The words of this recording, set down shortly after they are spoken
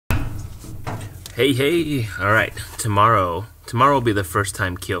Hey, alright, tomorrow will be the first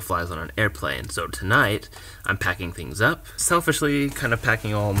time Keo flies on an airplane, so tonight I'm packing things up, selfishly kind of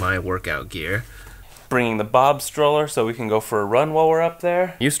packing all my workout gear. Bringing the Bob stroller so we can go for a run while we're up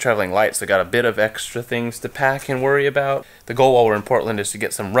there. Used to traveling light, so got a bit of extra things to pack and worry about. The goal while we're in Portland is to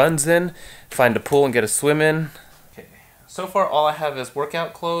get some runs in, find a pool and get a swim in. Okay. So far all I have is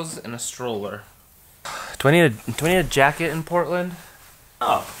workout clothes and a stroller. Do I need a jacket in Portland?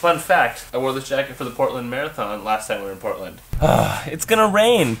 Oh, fun fact. I wore this jacket for the Portland Marathon last time we were in Portland. It's gonna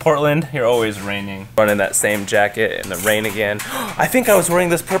rain, Portland. You're always raining. Running that same jacket in the rain again. I think I was wearing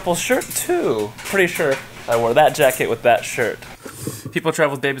this purple shirt too. Pretty sure I wore that jacket with that shirt. People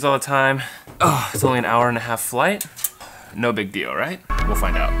travel with babies all the time. Oh, it's only an hour-and-a-half flight. No big deal, right? We'll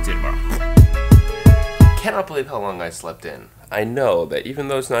find out. See you tomorrow. Cannot believe how long I slept in. I know that even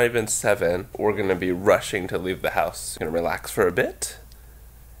though it's not even 7, we're gonna be rushing to leave the house. Gonna relax for a bit.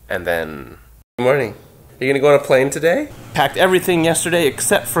 And then, good morning. Are you gonna go on a plane today? Packed everything yesterday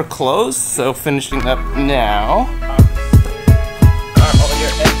except for clothes, so finishing up now.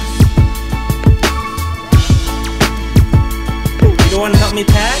 You don't want to help me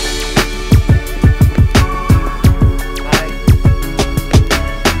pack?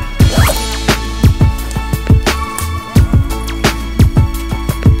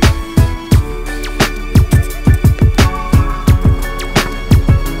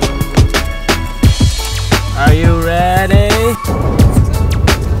 Are you ready?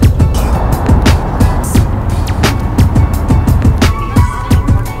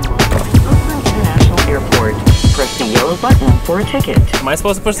 Oakland International Airport. Press the yellow button for a ticket. Am I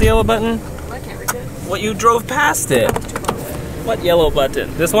supposed to push the yellow button? I can't reach it. What, you drove past it? What yellow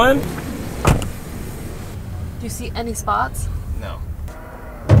button? This one? Do you see any spots? No.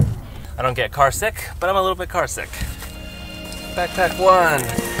 I don't get car sick, but I'm a little bit car sick. Backpack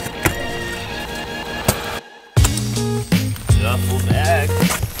 1. Duffel bag.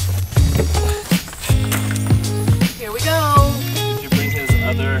 Here we go. Did you bring his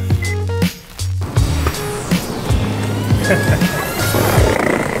other? You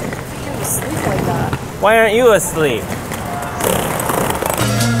can't sleep like that. Why aren't you asleep?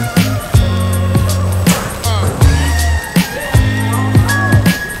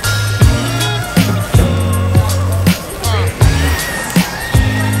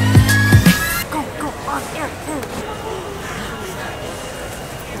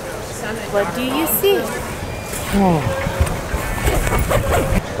 What do you see?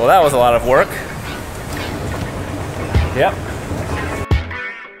 Well, that was a lot of work. Yep.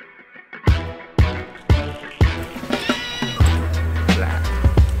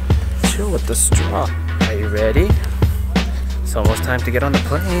 Chill with the straw. Are you ready? It's almost time to get on the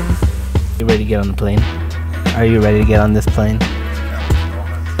plane. You ready to get on the plane? Are you ready to get on this plane?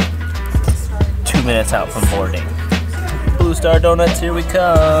 2 minutes out from boarding. Blue Star Donuts, here we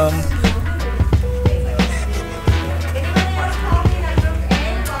come.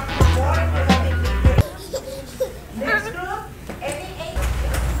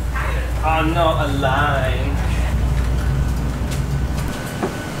 I'm not aligned.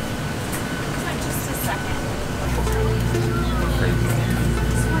 Just a second.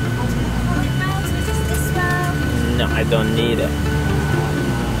 No, I don't need it.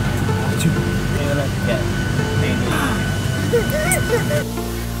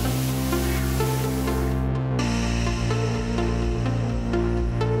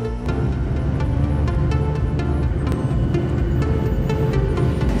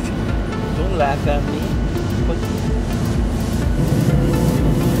 Don't laugh at me.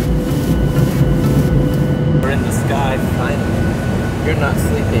 We're in the sky finally. You're not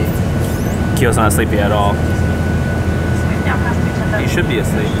sleepy. Keo's not sleepy at all. He should be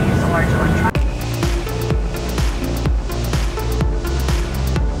asleep.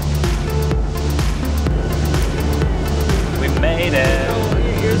 We made it. Oh,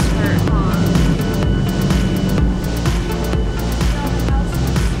 your ears hurt, huh?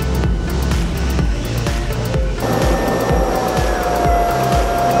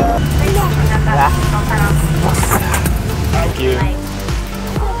 Thank you.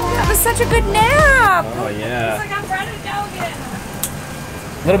 That was such a good nap. Oh yeah. It's like I'm ready to go again.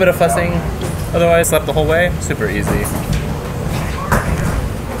 A little bit of fussing, otherwise slept the whole way. Super easy.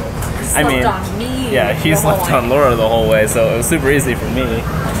 I mean, on me. yeah, he slept on Laura the whole way, so it was super easy for me.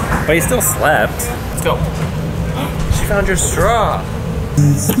 But he still slept. Let's go. She found your straw.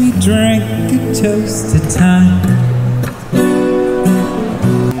 We drank a toast to time.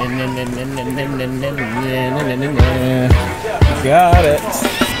 Got it.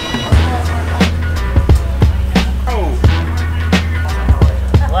 Oh.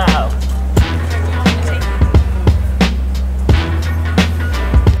 Wow.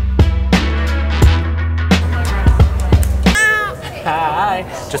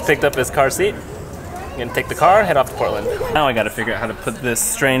 picked up his car seat. I'm gonna take the car, head off to Portland. Now I gotta figure out how to put this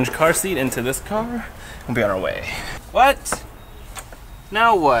strange car seat into this car. We'll be on our way. What?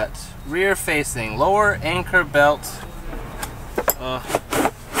 Now what? Rear facing, lower anchor belt.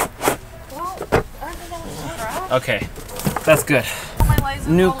 Okay, that's good.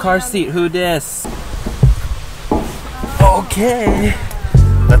 New car seat, who dis? Okay,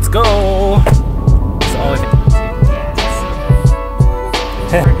 let's go. That's all I can.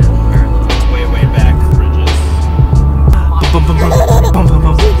 Way back, bridges. Bum, bum, bum, bum, bum, bum, bum,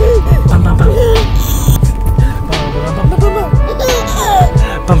 bum, bum,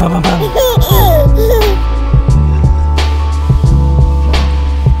 bum, bum, bum.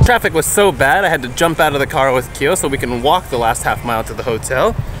 Traffic was so bad I had to jump out of the car with Kyo so we can walk the last half mile to the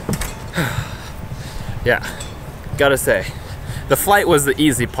hotel. Yeah, gotta say, the flight was the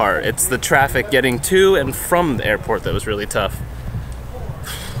easy part. It's the traffic getting to and from the airport that was really tough.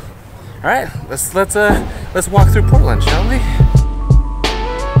 All right, let's walk through Portland, shall we?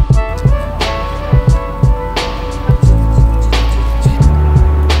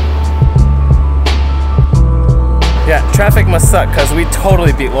 Yeah, traffic must suck because we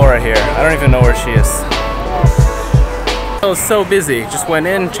totally beat Laura here. I don't even know where she is. I was so busy. Just went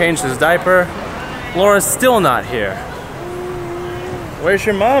in, changed his diaper. Laura's still not here. Where's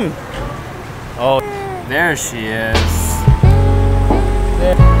your mom? Oh, there she is.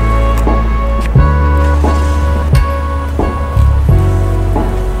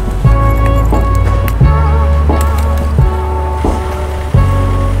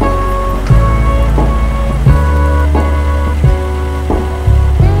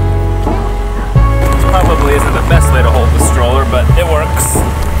 Probably isn't the best way to hold the stroller, but it works.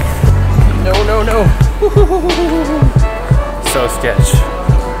 No, no, no. So sketch.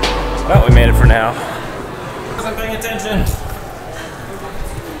 Well, we made it for now. I'm paying attention.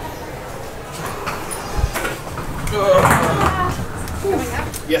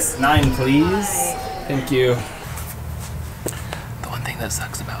 Yes, 9 please. Thank you. The one thing that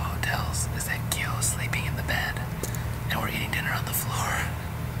sucks about hotels is that Kyo's sleeping in the bed and we're eating dinner on the floor.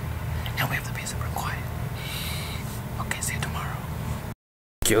 And we have to be super quiet. Okay, see you tomorrow.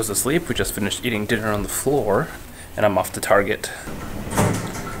 Kyo's asleep. We just finished eating dinner on the floor and I'm off to Target.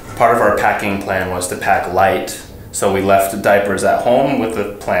 Part of our packing plan was to pack light, so we left diapers at home with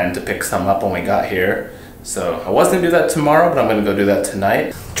the plan to pick some up when we got here. So I was gonna do that tomorrow, but I'm gonna go do that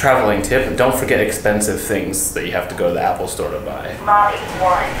tonight. Traveling tip, don't forget expensive things that you have to go to the Apple store to buy.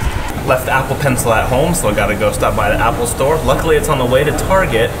 Left the Apple Pencil at home, so I gotta go stop by the Apple store. Luckily it's on the way to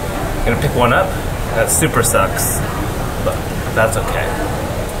Target. I'm gonna pick one up. That super sucks, but that's okay.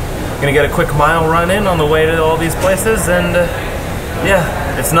 Gonna get a quick mile run in on the way to all these places, and yeah,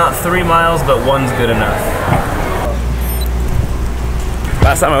 it's not 3 miles, but 1's good enough.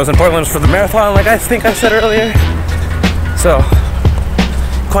 Last time I was in Portland was for the marathon, like I think I said earlier. So,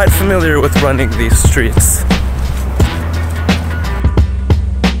 quite familiar with running these streets.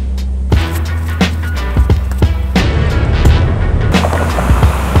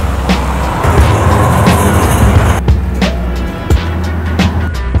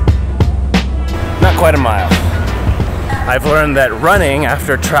 Not quite a mile. I've learned that running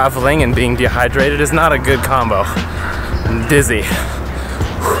after traveling and being dehydrated is not a good combo. I'm dizzy.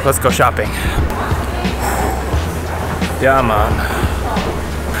 Let's go shopping. Yeah, man.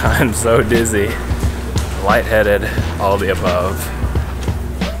 I'm so dizzy. Lightheaded, all the above.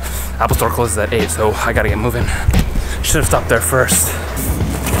 Apple store closes at 8, so I gotta get moving. Should have stopped there first.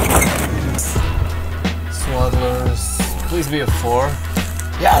 Swaddlers, please be a 4.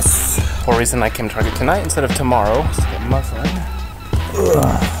 Yes! For a reason I came to Target tonight instead of tomorrow to get muffin.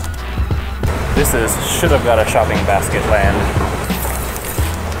 This is should have got a shopping basket land.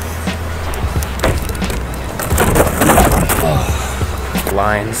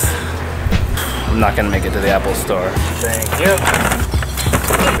 Lines. I'm not gonna make it to the Apple store. Thank you.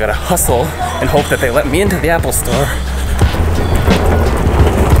 I gotta hustle and hope that they let me into the Apple store.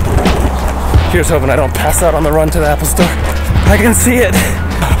 Here's hoping I don't pass out on the run to the Apple store. I can see it.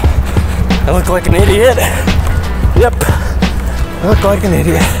 I look like an idiot. Yep. I look like an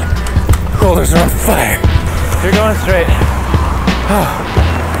idiot. Rollers are on fire. You're going straight.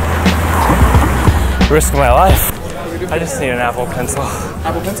 Risk my life. I just need an Apple Pencil.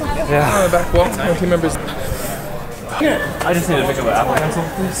 Apple Pencil? Yeah. Back wall. My team members. I just need to pick up an Apple Pencil.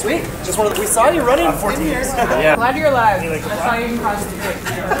 Sweet. Just wanted. We saw you running 14 years. Yeah. Glad you're alive. I saw you cross the street.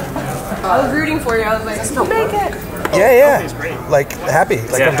 I was rooting for you. I was like, you'll make it. Yeah. Like happy.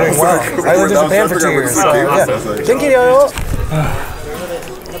 Like Yeah. I'm doing well. I lived in Japan for 2 years. So, yeah. Thank you, yo.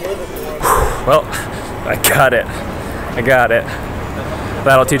 Well, I got it. I got it.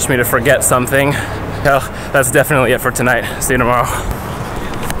 That'll teach me to forget something. Hell, that's definitely it for tonight. See you tomorrow.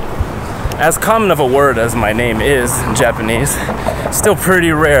 As common of a word as my name is in Japanese, still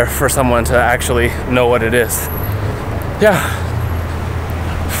pretty rare for someone to actually know what it is. Yeah.